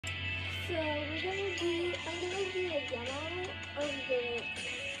So I'm gonna do a demo of the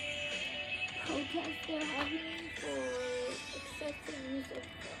protest they're having for excessive use of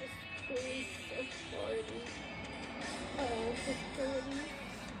police authority facilities.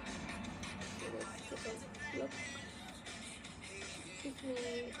 So let's take a look. His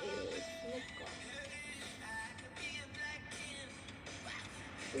name is Nichols.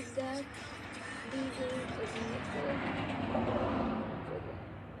 Is that Vigil is Nichols?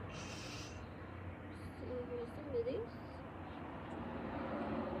 So here's some videos.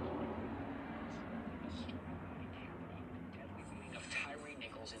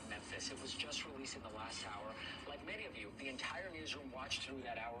 Nichols in Memphis. It was just released in the last hour. Like many of you, the entire newsroom watched through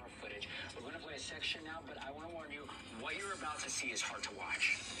that hour of footage. We're going to play a section now, but I want to warn you, what you're about to see is hard to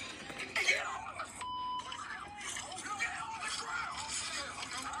watch. Get on the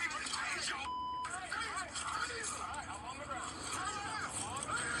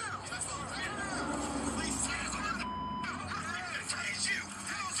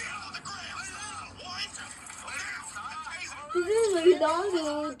This is what you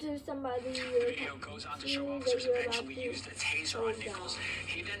don't do to somebody. The video goes on to show officers eventually used a taser on Nichols.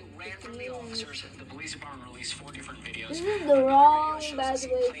 He then ran from the officers. The police department released 4 different videos. This is the wrong bad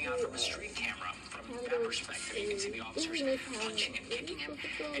way playing out from a street camera. From that perspective, you can see the officers punching and kicking him.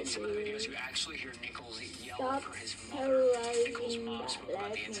 In some of the videos, you actually hear Nichols yell for his mother. Nichols' mom spoke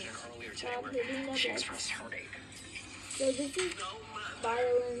about the incident earlier today where she expressed heartache. So this is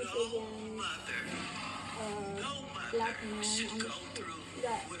violence against black men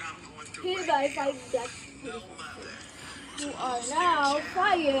that hereby fight black people who are now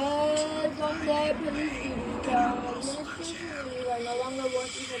fired from their police duty. The administration are no longer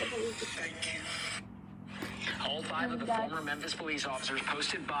working for the police department. All 5 of the former Memphis police officers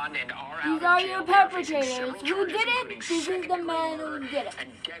posted bond and are out These of are jail. your perpetrators. Who did it? This is the man who did it. And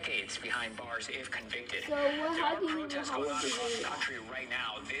decades behind bars if convicted. So what happened? Protests going on across the country right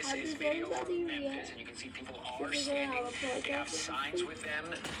now. This is video from Memphis, and you can see people are standing. They have signs with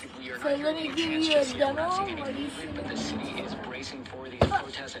them. We are So let me give you a demo. But the city is bracing for these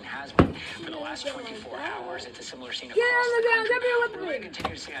protests and has been for the last 24 hours. It's a similar scene across the country. We're going to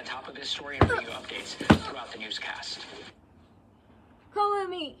continue to stay on top of this story and bring you updates throughout the newscast. Come with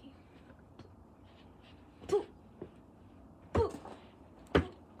me. Pooh. Pooh.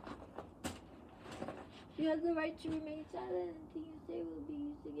 You have the right to remain silent. Anything you say will be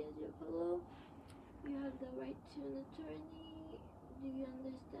used against your fellow. You have the right to an attorney. Do you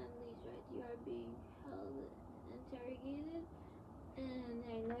understand these rights? You are being held, interrogated, and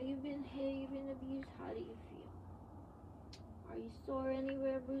I know you've been hit, you've been abused. How do you feel? Are you sore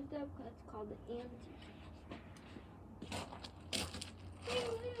anywhere, bruised up? That's called the anti.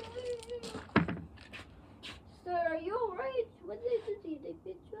 Sir, are you alright? What did they do to you? They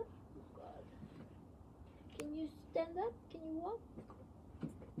beat you up? Oh God. Can you stand up? Can you walk?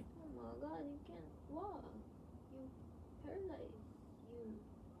 Oh my God, you can't walk. You paralyzed.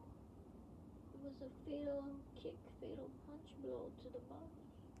 It was a fatal kick, fatal punch blow to the body.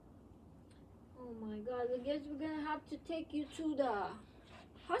 Oh my God, I guess we're gonna have to take you to the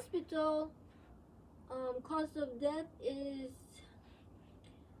hospital. Cause of death is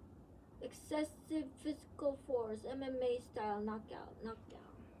excessive physical force, MMA style knockdown.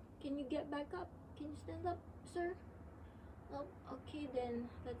 Can you get back up? Can you stand up, sir? Oh, okay then.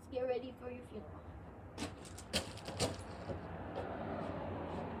 Let's get ready for your funeral.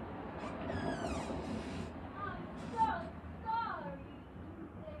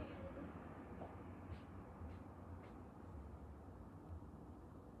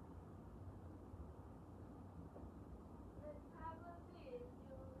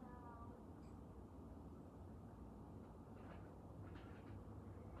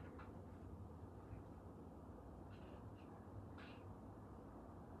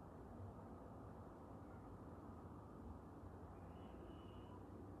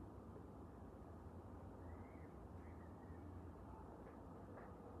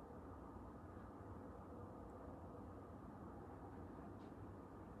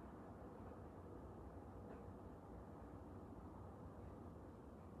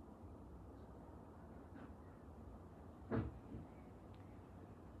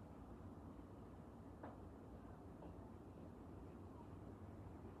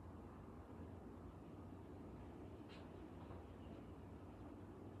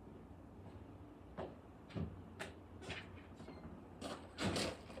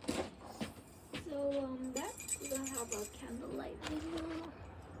 That's gonna have a candlelight video.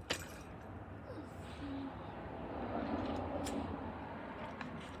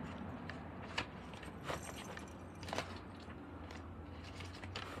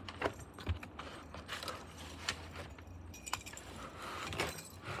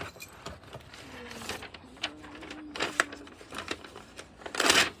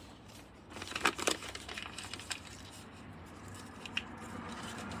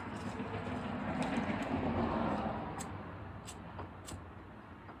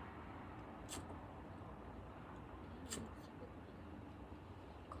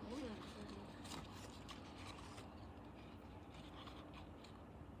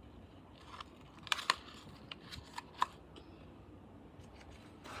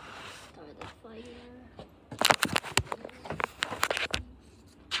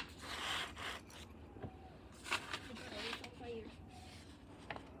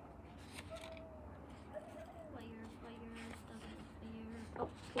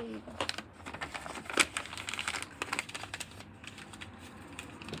 proceed.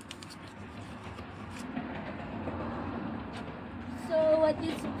 So at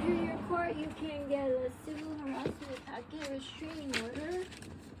the Superior Court, you can get a civil harassment packet restraining order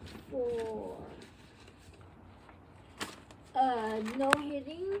for no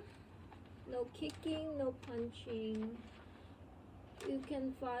hitting, no kicking, no punching. You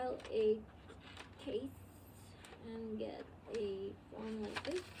can file a case and get a form like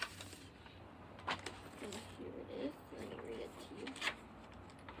this. So here it is. Let me read it to you.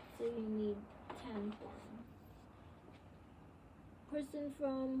 So you need 10 forms. Person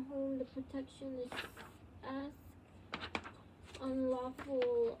from whom the protection is asked,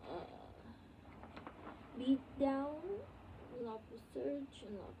 unlawful beat down, unlawful search,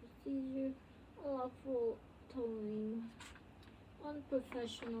 unlawful seizure, unlawful towing,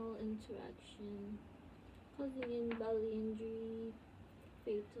 unprofessional interaction, causing in bodily injury,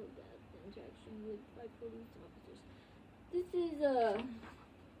 fatal death, interaction with by police officers. This is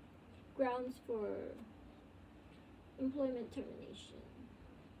grounds for employment termination.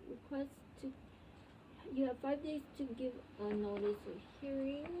 Request to, you have 5 days to give a notice of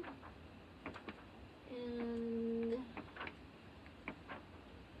hearing, and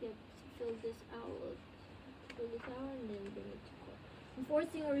you have to fill this out and then bring it to court.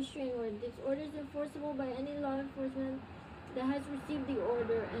 Enforcing a restraining order. This order is enforceable by any law enforcement that has received the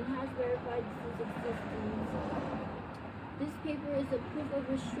order and has verified its existence. This paper is a proof of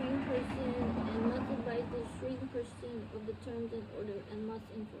restrained person and must advise the restrained person of the terms and order and must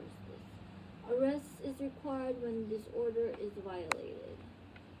enforce this. Arrest is required when this order is violated.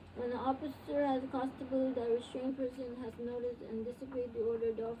 When the officer has cause to believe that a restrained person has noticed and disobeyed the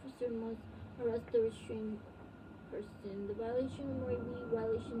order, the officer must arrest the restrained person. The violation may be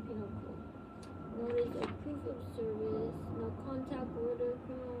violation penal code. Notice of proof of service, no contact order,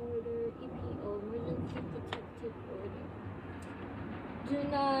 criminal order, EPO, emergency protective order. Do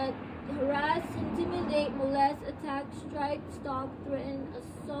not harass, intimidate, molest, attack, strike, stalk, threaten,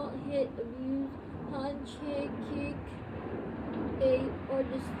 assault, hit, abuse, punch, hit, kick, bait, or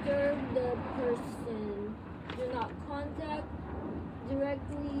disturb the person. Do not contact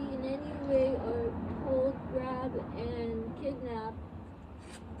directly in any way or hold, grab, and kidnap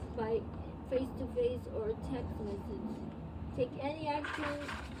by face-to-face or text message. Take any action,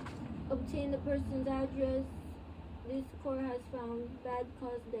 obtain the person's address. This court has found bad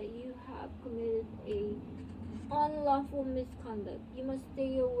cause that you have committed a unlawful misconduct. You must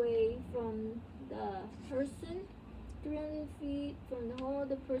stay away from the person, 300 feet from the home of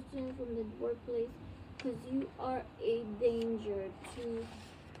the person, from the workplace, because you are a danger to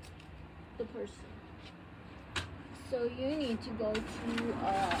the person. So you need to go to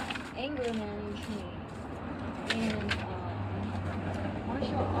anger management and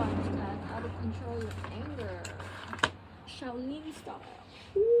martial arts class, how to control your anger. Shaolin style.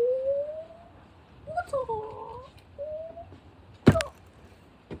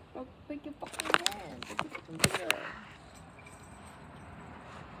 Break your fucking hand. Break your fucking finger.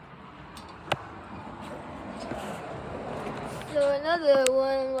 So another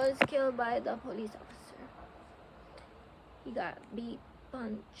one was killed by the police officer. He got beat,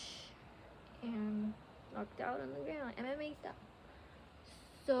 punched, and knocked out on the ground. MMA style.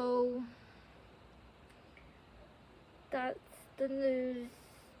 So that's the news.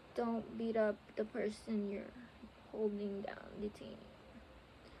 Don't beat up the person you're holding down, detaining.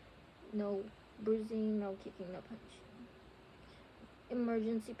 No bruising, no kicking, no punching.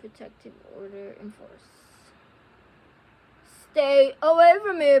 Emergency protective order enforced. Stay away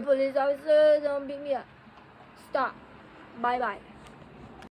from me, police officer. Don't beat me up. Stop. Bye-bye.